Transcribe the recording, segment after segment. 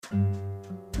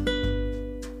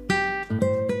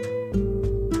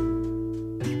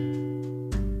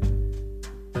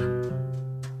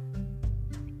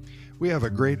We have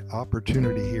a great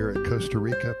opportunity here at Costa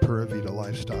Rica Pura Vida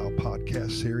Lifestyle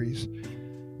podcast series.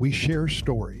 We share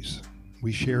stories.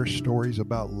 We share stories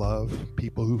about love,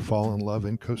 people who fall in love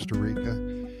in Costa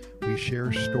Rica. We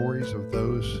share stories of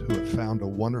those who have found a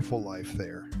wonderful life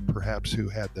there, perhaps who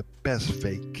had the best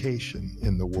vacation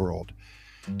in the world.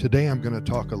 Today I'm going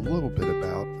to talk a little bit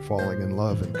about falling in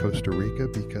love in Costa Rica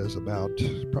because about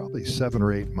probably 7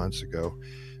 or 8 months ago,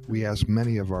 we asked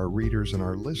many of our readers and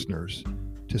our listeners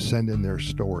to send in their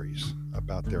stories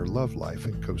about their love life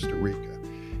in Costa Rica.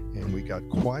 And we got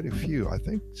quite a few, I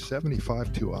think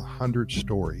 75 to 100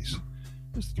 stories,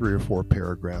 just 3 or 4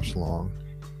 paragraphs long.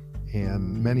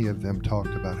 And many of them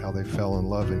talked about how they fell in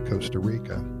love in Costa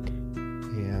Rica.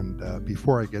 And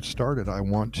before I get started, I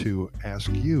want to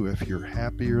ask you if you're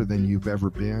happier than you've ever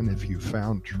been, if you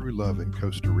found true love in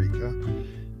Costa Rica,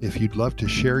 if you'd love to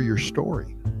share your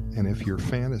story, and if your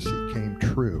fantasy came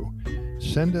true,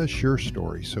 send us your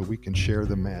story so we can share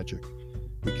the magic.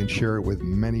 We can share it with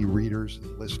many readers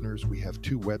and listeners. We have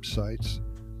 2 websites.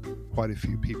 Quite a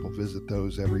few people visit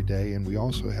those every day, and we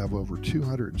also have over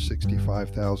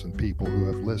 265,000 people who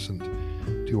have listened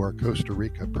to our Costa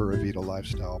Rica Pura Vida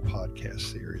Lifestyle podcast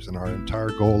series. And our entire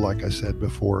goal, like I said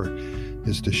before,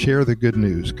 is to share the good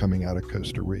news coming out of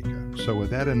Costa Rica. So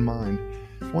with that in mind,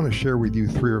 I want to share with you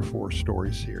 3 or 4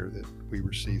 stories here that we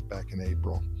received back in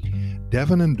April.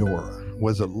 Devin and Dora.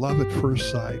 Was it love at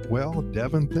first sight? Well,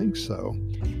 Devin thinks so.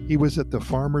 He was at the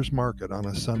farmer's market on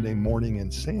a Sunday morning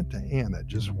in Santa Ana,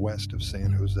 just west of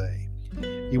San Jose.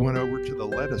 He went over to the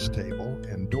lettuce table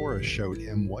and Dora showed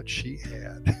him what she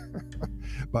had.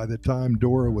 By the time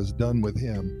Dora was done with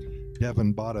him,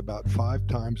 Devin bought about 5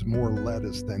 times more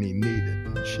lettuce than he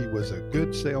needed. She was a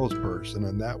good salesperson,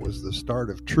 and that was the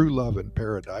start of true love in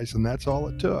paradise, and that's all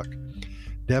it took.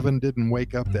 Devin didn't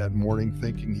wake up that morning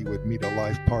thinking he would meet a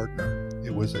life partner.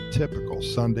 It was a typical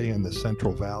Sunday in the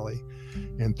Central Valley,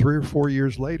 and 3 or 4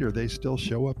 years later, they still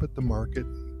show up at the market,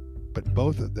 but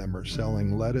both of them are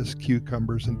selling lettuce,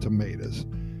 cucumbers, and tomatoes,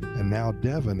 and now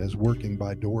Devin is working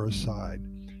by Dora's side.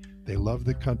 They love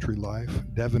the country life.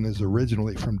 Devin is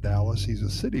originally from Dallas. He's a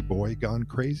city boy gone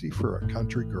crazy for a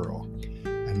country girl,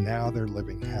 and now they're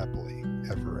living happily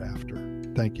ever after.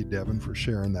 Thank you, Devin, for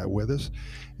sharing that with us.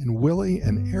 And Willie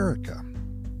and Erica.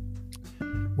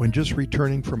 When just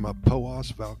returning from a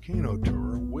Poas volcano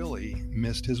tour, Willie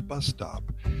missed his bus stop.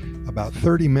 About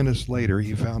 30 minutes later,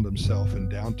 he found himself in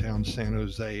downtown San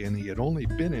Jose, and he had only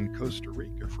been in Costa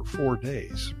Rica for 4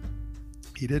 days.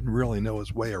 He didn't really know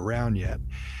his way around yet.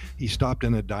 He stopped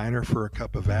in a diner for a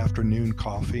cup of afternoon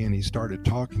coffee, and he started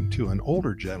talking to an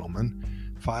older gentleman.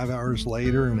 5 hours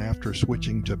later, and after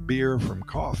switching to beer from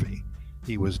coffee,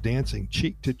 he was dancing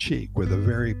cheek to cheek with a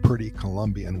very pretty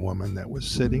Colombian woman that was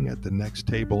sitting at the next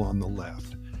table on the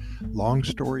left. Long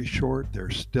story short, they're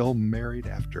still married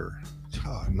after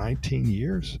 19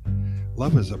 years.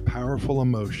 Love is a powerful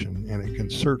emotion, and it can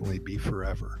certainly be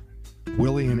forever.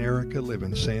 Willie and Erica live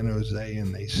in San Jose,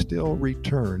 and they still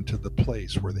return to the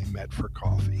place where they met for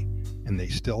coffee, and they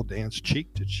still dance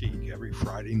cheek to cheek every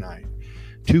Friday night.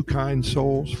 2 kind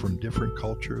souls from different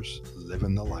cultures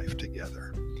living the life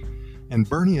together. And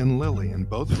Bernie and Lillian,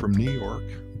 both from New York,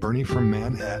 Bernie from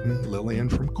Manhattan, Lillian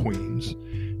from Queens,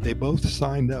 they both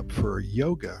signed up for a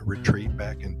yoga retreat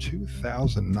back in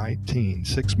 2019,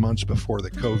 6 months before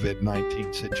the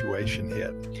COVID-19 situation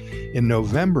hit. In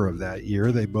November of that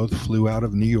year, they both flew out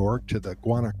of New York to the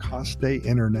Costa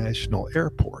International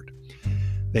Airport.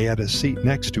 They had a seat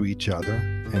next to each other,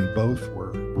 and both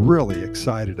were really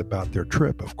excited about their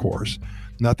trip, of course.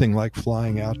 Nothing like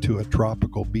flying out to a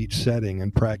tropical beach setting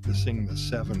and practicing the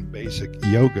 7 basic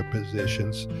yoga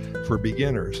positions for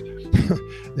beginners.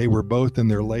 They were both in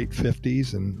their late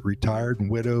 50s and retired and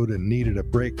widowed and needed a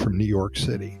break from New York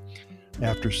City.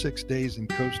 After 6 days in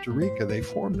Costa Rica, they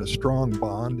formed a strong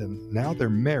bond, and now they're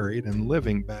married and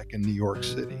living back in New York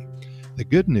City. The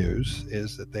good news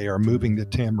is that they are moving to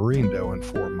Tamarindo in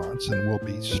 4 months and will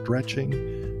be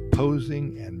stretching,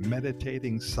 posing, and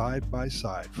meditating side by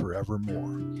side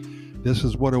forevermore. This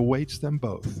is what awaits them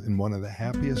both in one of the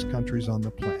happiest countries on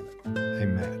the planet, a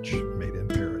match made in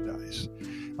paradise.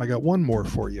 I got one more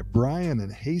for you. Brian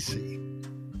and Hasey.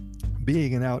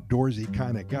 Being an outdoorsy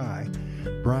kind of guy,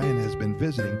 Brian has been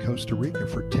visiting Costa Rica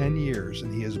for 10 years,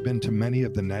 and he has been to many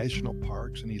of the national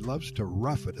parks, and he loves to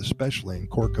rough it, especially in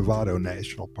Corcovado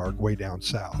National Park, way down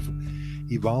south.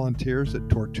 He volunteers at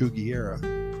Tortuguera,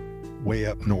 way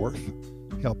up north,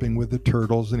 helping with the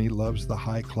turtles, and he loves the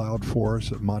high cloud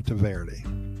forest at Monteverde.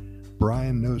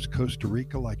 Brian knows Costa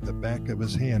Rica like the back of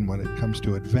his hand when it comes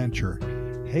to adventure,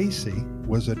 Hasey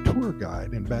was a tour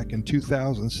guide, and back in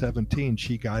 2017,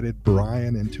 she guided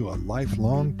Brian into a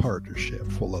lifelong partnership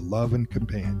full of love and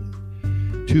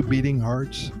companion. Two beating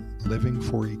hearts living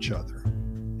for each other.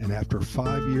 And after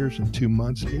 5 years and 2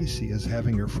 months, Hasey is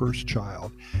having her first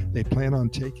child. They plan on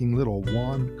taking little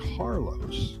Juan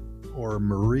Carlos, or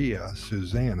Maria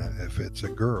Susanna if it's a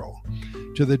girl,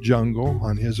 to the jungle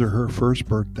on his or her first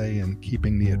birthday and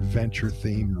keeping the adventure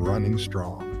theme running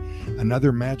strong.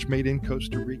 Another match made in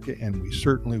Costa Rica, and we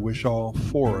certainly wish all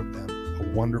 4 of them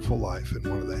a wonderful life in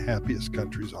one of the happiest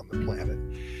countries on the planet,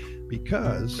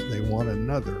 because they want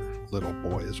another little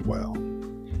boy as well.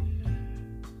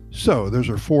 So those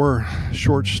are 4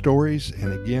 short stories,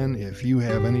 and again, if you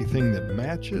have anything that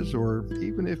matches, or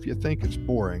even if you think it's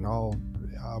boring, I'll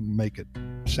make it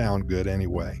sound good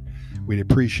anyway. We'd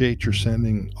appreciate your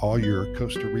sending all your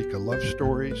Costa Rica love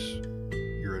stories,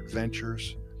 your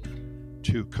adventures,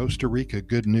 to Costa Rica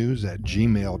Good News at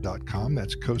gmail.com.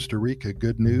 That's Costa Rica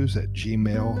Good News at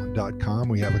gmail.com.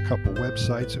 We have a couple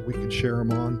websites that we can share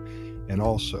them on, and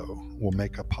also we'll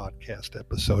make a podcast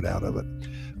episode out of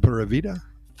it. Pura Vida,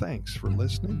 thanks for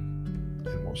listening,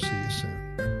 and we'll see you soon.